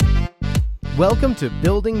Welcome to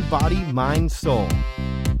Building Body, Mind, Soul.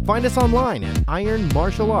 Find us online at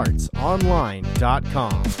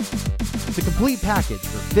ironmartialartsonline.com. The complete package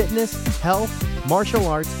for fitness, health, martial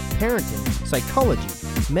arts, parenting, psychology,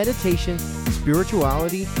 meditation,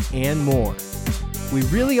 spirituality, and more. We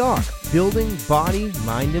really are building body,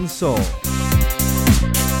 mind, and soul.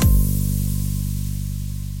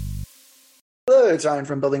 Hello, it's Ryan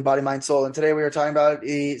from Building Body, Mind, Soul, and today we are talking about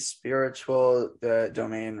the spiritual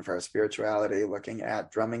domain for spirituality, looking at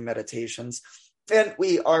drumming meditations. And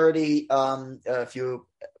we already, a few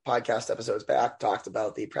podcast episodes back, talked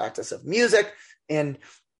about the practice of music and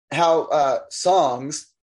how songs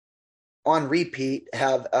on repeat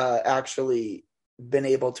have actually been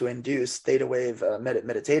able to induce theta-wave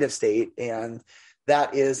meditative state, and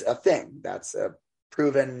that is a thing. That's a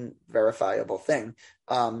proven, verifiable thing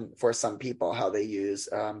for some people, how they use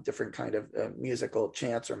different kind of musical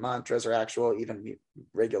chants or mantras or actual even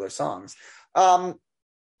regular songs. And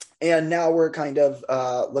now we're kind of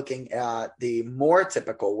looking at the more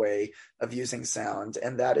typical way of using sound,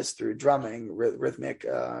 and that is through drumming, rhythmic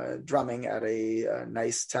drumming at a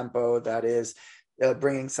nice tempo that is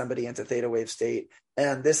bringing somebody into theta wave state.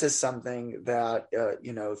 And this is something that,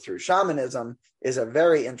 through shamanism is a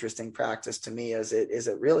very interesting practice to me, as it is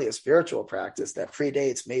really a spiritual practice that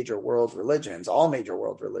predates major world religions, all major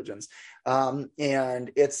world religions.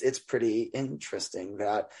 And it's pretty interesting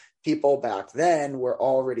that people back then were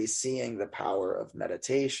already seeing the power of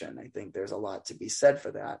meditation. I think there's a lot to be said for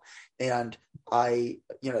that. And they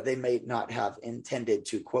may not have intended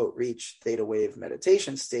to, quote, reach theta wave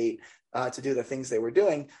meditation state to do the things they were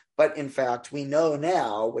doing. But in fact, we know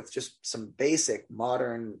now with just some basic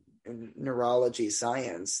modern neurology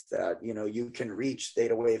science that, you can reach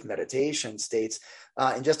theta wave meditation states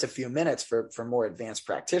in just a few minutes for more advanced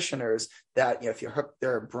practitioners, that, if you hook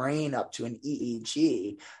their brain up to an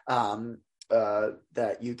EEG,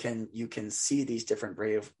 that you can see these different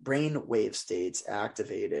brain wave states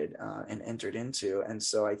activated and entered into. And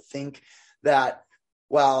so I think that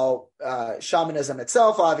while shamanism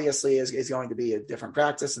itself obviously is going to be a different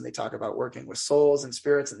practice, and they talk about working with souls and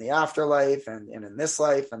spirits in the afterlife and in this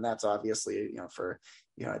life, and that's obviously for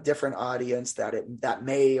a different audience that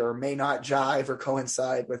may or may not jive or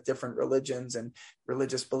coincide with different religions and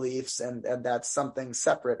religious beliefs, and that's something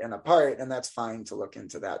separate and apart, and that's fine to look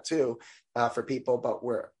into that too for people. But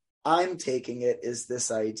where I'm taking it is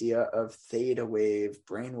this idea of theta wave,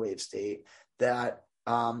 brainwave state that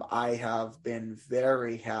I have been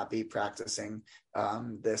very happy practicing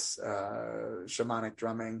this shamanic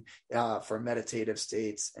drumming for meditative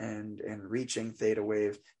states and reaching theta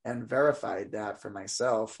wave, and verified that for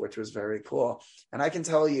myself, which was very cool. And I can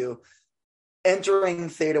tell you, entering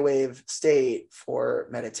theta wave state for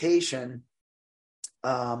meditation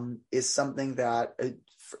is something that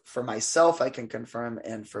for myself I can confirm,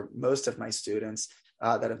 and for most of my students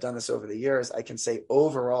that have done this over the years, I can say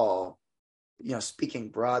overall, speaking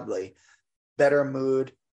broadly, better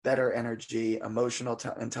mood, better energy, emotional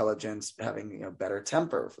intelligence, having better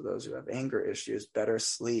temper for those who have anger issues, better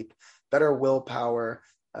sleep, better willpower,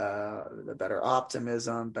 better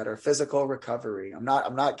optimism, better physical recovery. I'm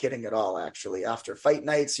not kidding at all. Actually, after fight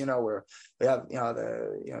nights, where we have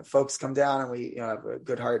the folks come down and we have a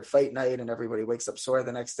good hard fight night, and everybody wakes up sore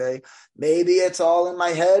the next day. Maybe it's all in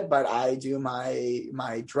my head, but I do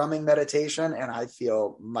my drumming meditation and I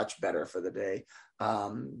feel much better for the day.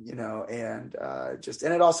 And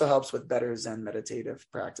it also helps with better Zen meditative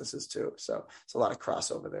practices too. So it's a lot of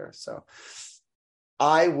crossover there. So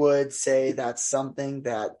I would say that's something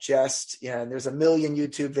that there's a million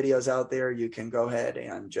YouTube videos out there. You can go ahead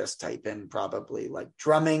and just type in probably like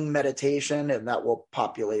drumming meditation, and that will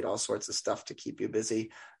populate all sorts of stuff to keep you busy,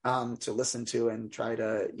 to listen to and try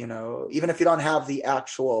to, even if you don't have the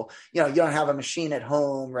actual, you don't have a machine at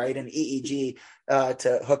home, right? An EEG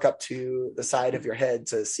to hook up to the side of your head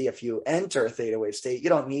to see if you enter theta wave state. You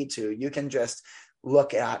don't need to. You can just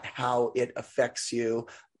look at how it affects you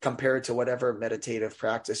compared to whatever meditative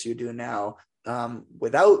practice you do now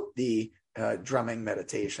without the drumming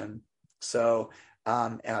meditation. So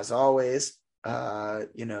as always, I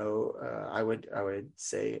would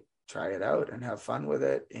say try it out and have fun with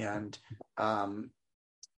it, and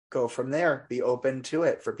go from there. Be open to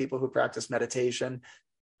it. For people who practice meditation,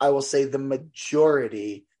 I will say the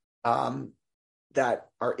majority that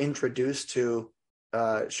are introduced to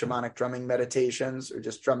shamanic drumming meditations, or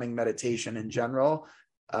just drumming meditation in general,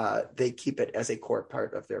 they keep it as a core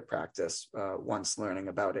part of their practice once learning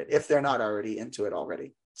about it, if they're not already into it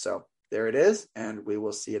already. So there it is, and we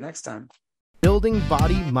will see you next time. Building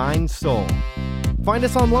Body, Mind, Soul. Find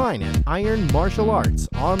us online at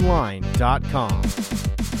ironmartialartsonline.com.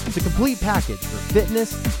 the complete package for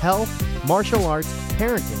fitness, health, martial arts,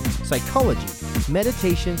 parenting, psychology,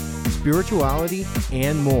 meditation, spirituality,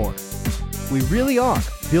 and more. We really are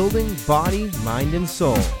building body, mind, and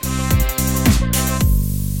soul.